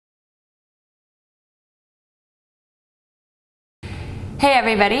Hey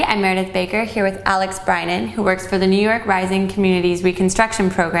everybody, I'm Meredith Baker here with Alex Brynan, who works for the New York Rising Communities Reconstruction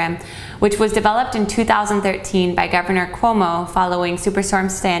Program, which was developed in 2013 by Governor Cuomo following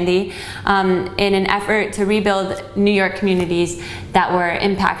Superstorm Sandy in an effort to rebuild New York communities that were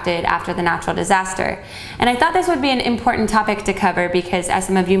impacted after the natural disaster. And I thought this would be an important topic to cover because, as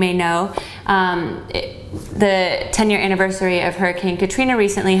some of you may know, the 10-year anniversary of Hurricane Katrina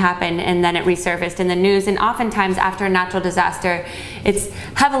recently happened, and then it resurfaced in the news. And oftentimes after a natural disaster, it's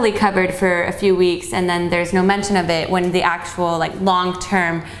heavily covered for a few weeks, and then there's no mention of it when the actual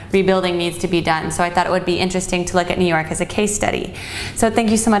long-term rebuilding needs to be done. So I thought it would be interesting to look at New York as a case study. So thank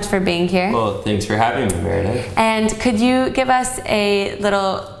you so much for being here. Well, thanks for having me, Meredith. And could you give us a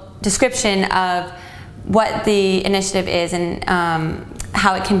little description of what the initiative is and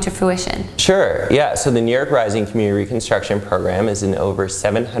how it came to fruition? Sure, yeah. So the New York Rising Community Reconstruction Program is an over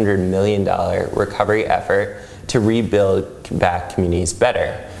 $700 million recovery effort to rebuild back communities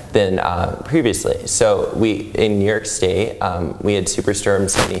better than previously. So in New York State, we had Superstorm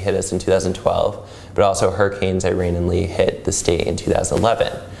Sandy hit us in 2012, but also Hurricanes Irene and Lee hit the state in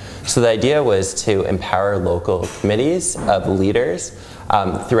 2011. So the idea was to empower local committees of leaders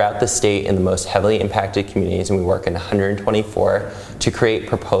throughout the state in the most heavily impacted communities, and we work in 124, to create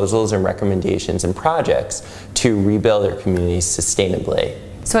proposals and recommendations and projects to rebuild their communities sustainably.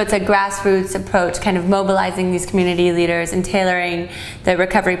 So it's a grassroots approach, kind of mobilizing these community leaders and tailoring the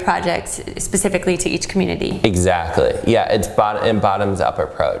recovery projects specifically to each community. Exactly, yeah, it's a bottoms-up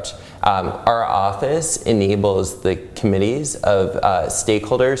approach. Our office enables the committees of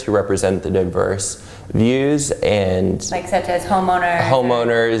stakeholders who represent the diverse views and such as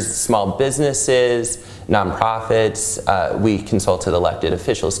homeowners, small businesses, nonprofits. We consulted elected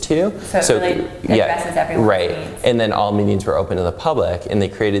officials too. So it really addresses everyone's right. needs. And then all meetings were open to the public, and they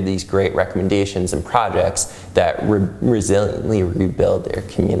created these great recommendations and projects that resiliently rebuild their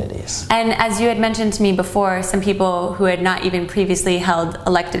communities. And as you had mentioned to me before, some people who had not even previously held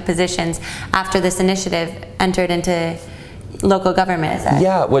elected positions after this initiative entered into local government, is that?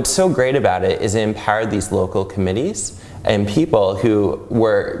 Yeah, what's so great about it is it empowered these local committees and people who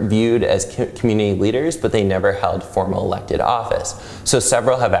were viewed as community leaders, but they never held formal elected office. So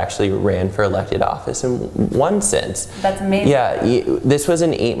several have actually ran for elected office in one sense. That's amazing. Yeah, this was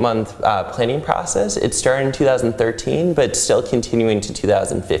an 8-month planning process. It started in 2013, but still continuing to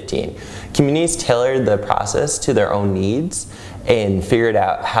 2015. Communities tailored the process to their own needs and figured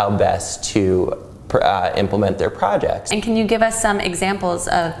out how best to implement their projects. And can you give us some examples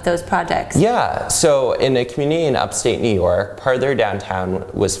of those projects? Yeah, so in a community in upstate New York, part of their downtown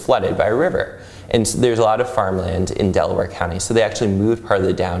was flooded by a river. And so there's a lot of farmland in Delaware County, so they actually moved part of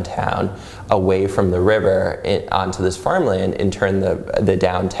the downtown away from the river onto this farmland and turned the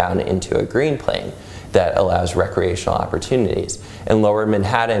downtown into a green plain that allows recreational opportunities. In Lower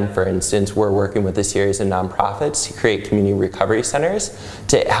Manhattan, for instance, we're working with a series of nonprofits to create community recovery centers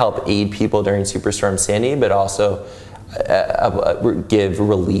to help aid people during Superstorm Sandy, but also give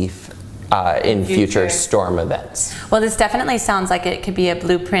relief in future storm events. Well, this definitely sounds like it could be a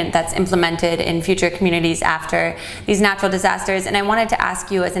blueprint that's implemented in future communities after these natural disasters. And I wanted to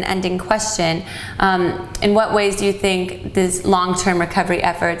ask you as an ending question, in what ways do you think these long-term recovery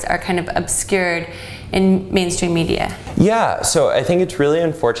efforts are kind of obscured in mainstream media? Yeah, so I think it's really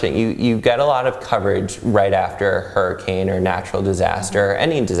unfortunate. You get a lot of coverage right after a hurricane or natural disaster, or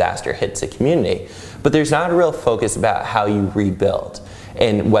any disaster hits a community, but there's not a real focus about how you rebuild.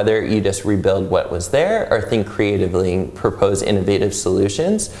 And whether you just rebuild what was there or think creatively and propose innovative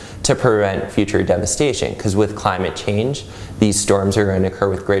solutions to prevent future devastation. Because with climate change, these storms are going to occur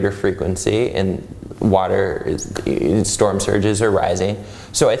with greater frequency and storm surges are rising.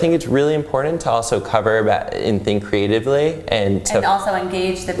 So I think it's really important to also cover and think creatively and also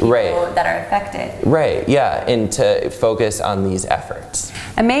engage the people that are affected. Right, yeah, and to focus on these efforts.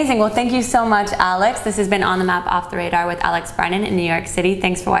 Amazing. Well, thank you so much, Alex. This has been On the Map Off the Radar with Alex Brynan in New York City.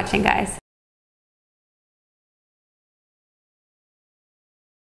 Thanks for watching, guys.